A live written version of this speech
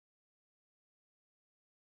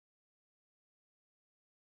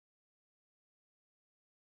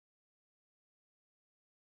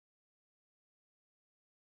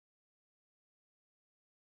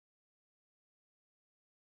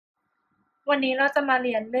วันนี้เราจะมาเ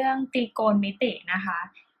รียนเรื่องตรีโกณมิตินะคะ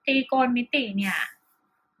ตรีโกณมิติเนี่ย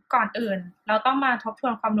ก่อนอื่นเราต้องมาทบทว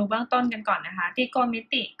นความรู้เบื้องต้นกันก่อนนะคะตรีโกณมิ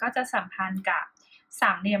ติก็จะสัมพันธ์กับสา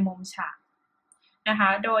มเหลี่ยมมุมฉากนะคะ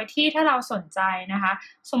โดยที่ถ้าเราสนใจนะคะ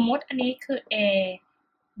สมมุติอันนี้คือ A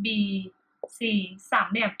B C สาม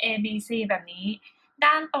เหลี่ยม A B C แบบนี้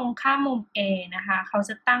ด้านตรงข้ามมุม A นะคะเขาจ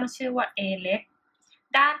ะตั้งชื่อว่า A เล็ก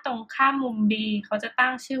ด้านตรงข้ามมุม B เขาจะตั้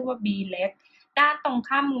งชื่อว่า B เล็กด้านตรง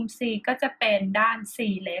ข้ามมุม C ก็จะเป็นด้าน C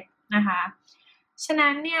เล็กนะคะฉะ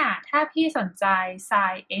นั้นเนี่ยถ้าพี่สนใจ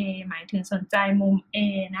sin A หมายถึงสนใจมุม A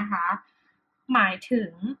นะคะหมายถึ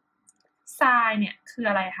ง sin เนี่ยคือ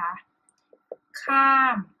อะไรคะข้า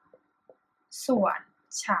มส่วน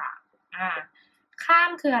ฉากข้าม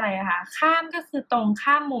คืออะไรคะข้ามก็คือตรง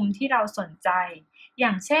ข้ามมุมที่เราสนใจอย่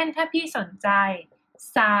างเช่นถ้าพี่สนใจ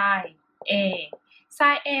sin A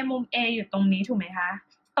sin A มุม A อยู่ตรงนี้ถูกไหมคะ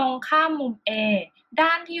ตรงข้ามมุม A ด้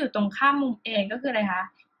านที่อยู่ตรงข้ามมุม A ก็คืออะไรคะ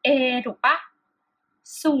A ถูกปะ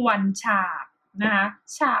ส่วนฉากนะคะ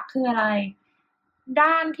ฉากคืออะไร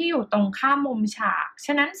ด้านที่อยู่ตรงข้ามมุมฉากฉ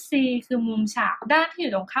ะนั้น C คือมุมฉากด้านที่อ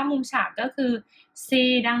ยู่ตรงข้ามมุมฉากก็คือ C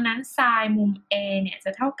ดังนั้น sin มุม A เนี่ยจ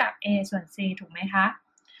ะเท่ากับ A ส่วน C ถูกไหมคะ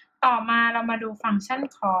ต่อมาเรามาดูฟังก์ชัน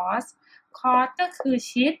cos cos ก็คือ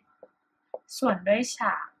ชิดส่วนด้วยฉ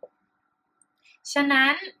ากฉะนั้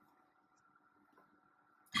น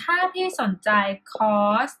ถ้าพี่สนใจ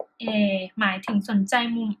cos A หมายถึงสนใจ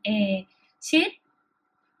มุม A ชิด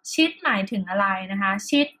หมายถึงอะไรนะคะ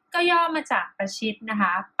ชิดก็ย่อมาจากประชิดนะค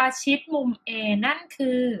ะประชิดมุม A นั่น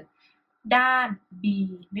คือด้าน B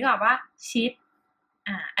นึกออกปะชิด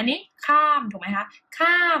อันนี้ข้ามถูกไหมคะ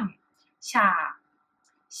ข้ามฉาก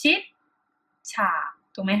ชิดฉาก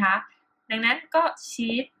ถูกไหมคะดังนั้นก็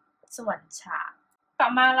ชิดส่วนฉากต่อ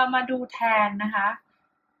มาเรามาดูแทนนะคะ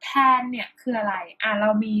แทนเนี่ยคืออะไรเรา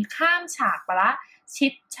มีข้ามฉากไปละชิ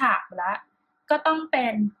ดฉากไปละก็ต้องเป็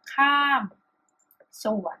นข้าม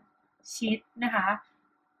ส่วนชิดนะคะ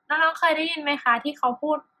น้องๆเคยได้ยินไหมคะที่เขา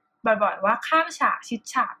พูดบ่อยๆว่าข้ามฉากชิด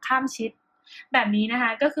ฉากข้ามชิดแบบนี้นะค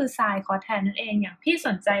ะก็คือ sin cos แทนนั่นเองอย่างพี่ส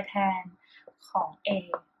นใจแทนของ A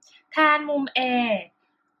แทนมุม A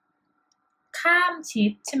ข้ามชิ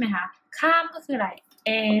ดใช่ไหมคะข้ามก็คืออะไร A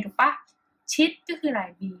ถูกปะชิดก็คืออะไร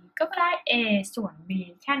B ก็ได้ A ส่วน B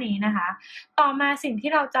แค่นี้นะคะต่อมาสิ่ง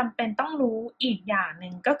ที่เราจำเป็นต้องรู้อีกอย่างห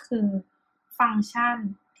นึ่งก็คือฟังก์ชัน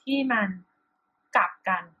ที่มันกลับ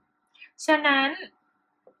กันฉะนั้น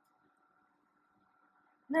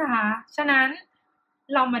นะคะฉะนั้น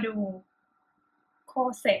เรามาดูโค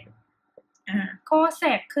เซกโคเซ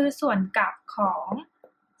กคือส่วนกลับของ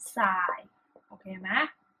ไซน์โอเคไหม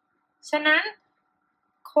ฉะนั้น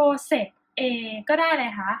โคเซก A ก็ได้เล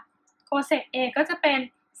ยคะโคเซก A ก็จะเป็น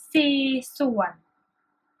C ส่วน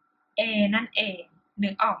A นั่นเองนึ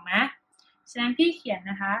กออกไหมฉะนั้นพี่เขียน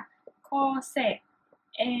นะคะโคเซก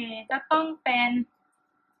A ก็ต้องเป็น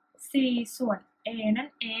C ส่วน A นั่น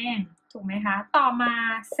เองถูกไหมคะต่อมา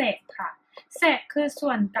เซกค่ะเซกคือส่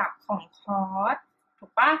วนกลับของคอสถู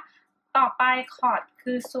กปะต่อไปคอร์ด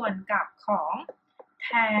คือส่วนกลับของแท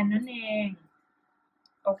นนั่นเอง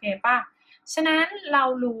โอเคปะฉะนั้นเรา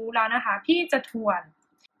รู้แล้วนะคะพี่จะทวน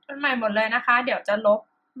ใหม่หมดเลยนะคะเดี๋ยวจะลบ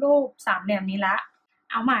รูปสามเหลี่ยมนี้ละ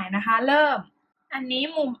เอาใหม่นะคะเริ่มอันนี้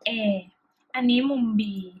มุม A อันนี้มุม B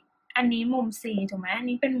อันนี้มุม C ถูกไหมอัน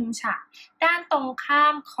นี้เป็นมุมฉากด้านตรงข้า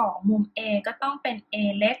มของมุม A ก็ต้องเป็น A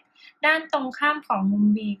เล็กด้านตรงข้ามของมุม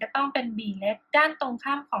B ก็ต้องเป็น B เล็กด้านตรง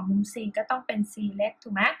ข้ามของมุม C ก็ต้องเป็น C เล็กถู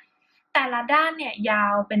กไหมแต่ละด้านเนี่ยยา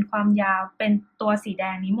วเป็นความยาวเป็นตัวสีแด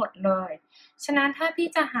งนี้หมดเลยฉะนั้นถ้าพี่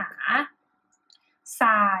จะหา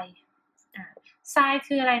sin sin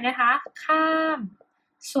คืออะไรนะคะข้าม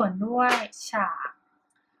ส่วนด้วยฉาก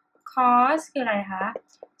cos คืออะไรคะ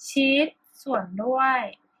ชิดส่วนด้วย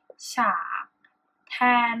ฉากแท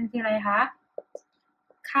นคืออะไรคะ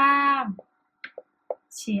ข้าม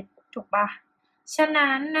ชิดถูกปะฉะ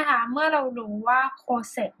นั้นนะคะเมื่อเรารู้ว่า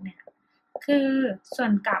cosec เนี่ยคือส่ว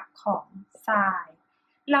นกลับของ sin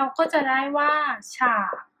เราก็จะได้ว่าฉา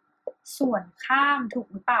กส่วนข้ามถูก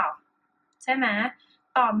หรือเปล่าใช่ไหม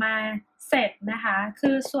ต่อมาเสร็จนะคะคื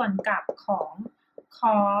อส่วนกลับของ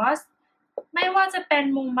cos ไม่ว่าจะเป็น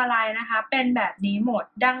มุมอะไรนะคะเป็นแบบนี้หมด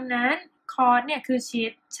ดังนั้น cos เนี่ยคือชิ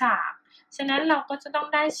ดฉากฉะนั้นเราก็จะต้อง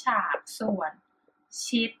ได้ฉากส่วน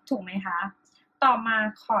ชิดถูกไหมคะต่อมา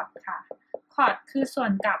คอร์ดค่ะคอร์ดคือส่ว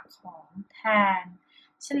นกลับของแทน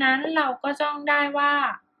ฉะนั้นเราก็ต้องได้ว่า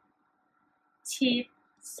ชิด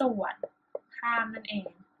ส่วนข้ามนั่นเอ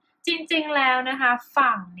งจริงๆแล้วนะคะ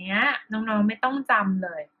ฝั่งเนี้ยน้องๆไม่ต้องจำเล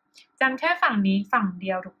ยจำแค่ฝั่งนี้ฝั่งเดี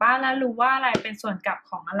ยวถูกป่ะแล้วรู้ว่าอะไรเป็นส่วนกลับ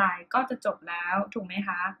ของอะไรก็จะจบแล้วถูกไหมค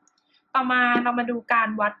ะต่อมาเรามาดูการ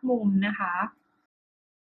วัดมุมนะคะ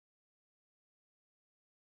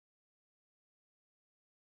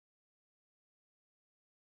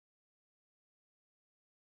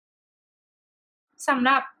สำห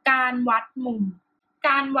รับการวัดมุ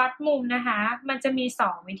มนะคะมันจะมี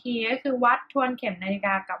2วิธีก็คือวัดทวนเข็มนาฬิก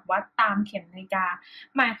ากับวัดตามเข็มนาฬิกา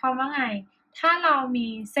หมายความว่าไงถ้าเรามี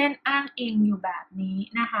เส้นอ้างอิงอยู่แบบนี้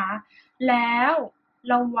นะคะแล้ว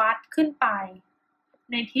เราวัดขึ้นไป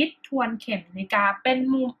ในทิศทวนเข็มนาฬิกาเป็น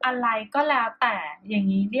มุมอะไรก็แล้วแต่อย่าง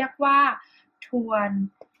นี้เรียกว่าทวน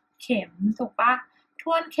เข็มถูกปะท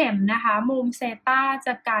วนเข็มนะคะมุมเซตาจ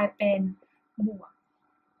ะกลายเป็นบวก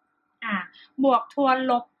บวกทวน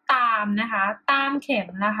ลบตามนะคะตามเข็ม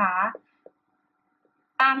นะคะ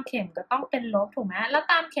ตามเข็มก็ต้องเป็นลบถูกไหมแล้ว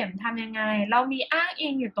ตามเข็มทำยังไงเรามีอ้างอิ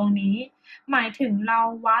งอยู่ตรงนี้หมายถึงเรา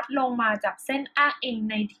วัดลงมาจากเส้นอ้างอิง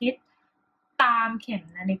ในทิศตามเข็ม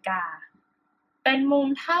นาฬิกาเป็นมุม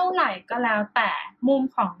เท่าไหร่ก็แล้วแต่มุม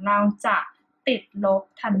ของเราจะติดลบ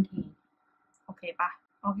ทันทีโอเคปะ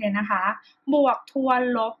โอเคนะคะบวกทวน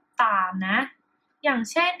ลบตามนะอย่าง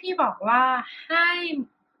เช่นพี่บอกว่าให้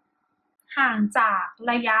ห่างจาก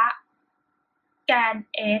ระยะแกน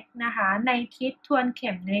x นะคะในทิศทวนเข็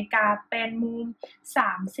มนาฬิกาเป็นมุม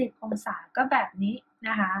30องศาก็แบบนี้น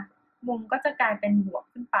ะคะมุมก็จะกลายเป็นบวก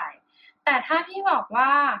ขึ้นไปแต่ถ้าพี่บอกว่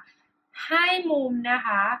าให้มุมนะค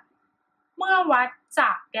ะเมื่อวัดจ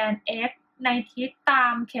ากแกน x ในทิศตา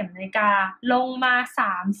มเข็มนาฬิกาลงมา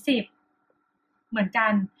30เหมือนกั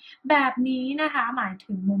นแบบนี้นะคะหมาย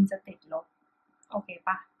ถึงมุมจะติดลบโอเค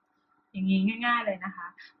ปะอย่างนี้ง่ายๆเลยนะคะ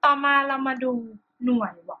ต่อมาเรามาดูหน่ว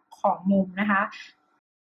ยของมุมนะคะ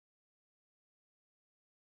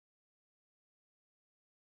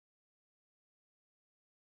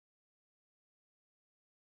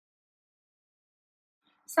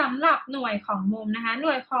สำหรับหน่วยของมุมนะคะห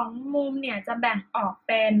น่วยของมุมเนี่ยจะแบ่งออกเ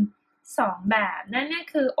ป็น2แบบนั่นก็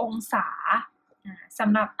คือองศาส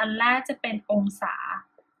ำหรับอันแรกจะเป็นองศา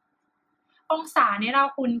นี้เรา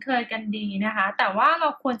คุ้นเคยกันดีนะคะแต่ว่าเรา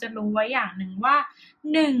ควรจะรู้ไว้อย่างหนึ่งว่า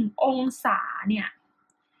1องศาเนี่ย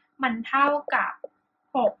มันเท่ากับ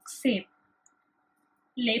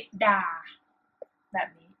60ลิปดาแบบ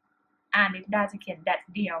นี้ลิปดาจะเขียนแดด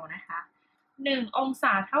เดียวนะคะ1องศ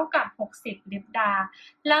าเท่ากับ60ลิปดา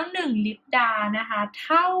แล้ว1ลิปดานะคะเ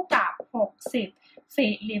ท่ากับ60ฟิ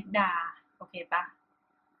ลิปดาโอเคปะ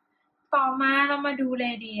ต่อมาเรามาดูเร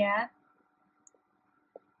เดียส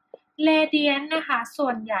นะคะส่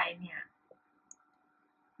วนใหญ่เนี่ย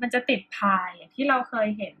มันจะติดพายอย่างที่เราเคย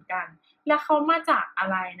เห็นกันแล้วเขามาจากอะ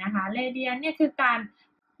ไรนะคะเรเดียนเนี่ยคือการ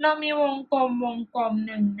เรามีวงกลม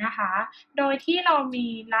หนึ่งนะคะโดยที่เรามี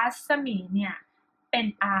รัศมีเนี่ยเป็น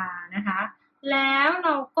r นะคะแล้วเร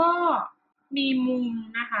าก็มีมุม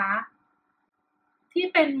นะคะที่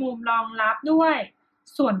เป็นมุมรองรับด้วย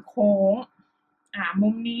ส่วนโค้งมุ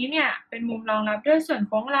มนี้เนี่ยเป็นมุมรองรับด้วยส่วนโ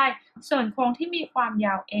ค้งอะไรส่วนโค้งที่มีความย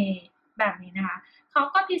าว a แบบนี้นะคะเขา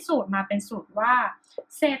ก็พิสูจน์มาเป็นสูตรว่า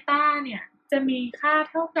เซตาเนี่ยจะมีค่า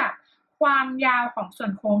เท่ากับความยาวของส่ว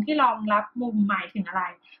นโค้งที่รองรับมุมหมายถึงอะไร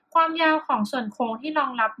ความยาวของส่วนโค้งที่รอ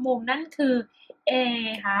งรับมุมนั่นคือ a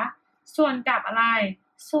ค่ะส่วนกับอะไร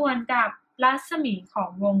ส่วนกับรัศมีของ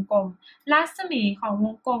วงกลมรัศมีของว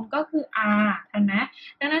งกลมก็คือ r เห็นไหม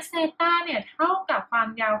ดังนั้นเซตาเนี่ยเท่ากับความ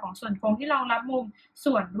ยาวของส่วนโค้งที่รองรับมุม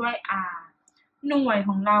ส่วนด้วย r หน่วยข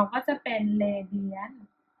องเราก็จะเป็นเรเดียน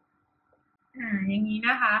อย่างนี้น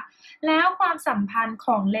ะคะแล้วความสัมพันธ์ข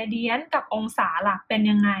องเรเดียนกับองศาล่ะเป็น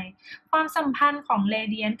ยังไงความสัมพันธ์ของเร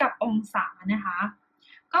เดียนกับองศานะคะ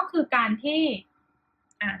ก็คือการที่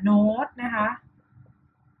โน้ตนะคะ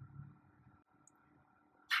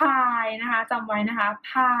พายนะคะจำไว้นะคะ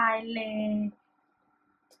พายเร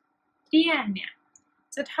เดียนเนี่ย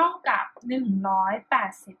จะเท่ากับ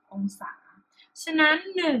180องศาฉะนั้น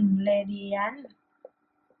1เรเดียน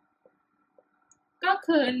ก็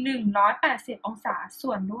คือ180องศา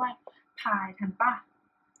ส่วนด้วยพายทันปะ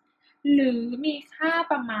หรือมีค่า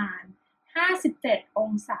ประมาณ57อ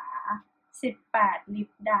งศา18ลิ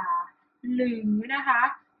ปดาหรือนะคะ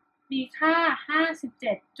มีค่า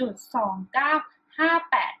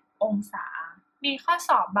57.2958องศามีข้อส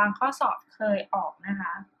อบบางข้อสอบเคยออกนะค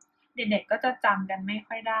ะเด็กๆก็จะจำกันไม่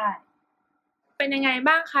ค่อยได้เป็นยังไง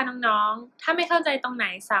บ้างคะน้องๆถ้าไม่เข้าใจตรงไหน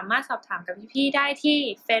สามารถสอบถามกับพี่ๆได้ที่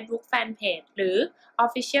Facebook Fanpage หรือ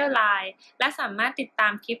Official Line และสามารถติดตา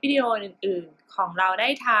มคลิปวิดีโออื่นๆของเราได้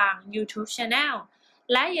ทาง YouTube Channel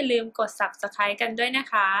และอย่าลืมกด Subscribe กันด้วยนะ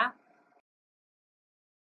คะ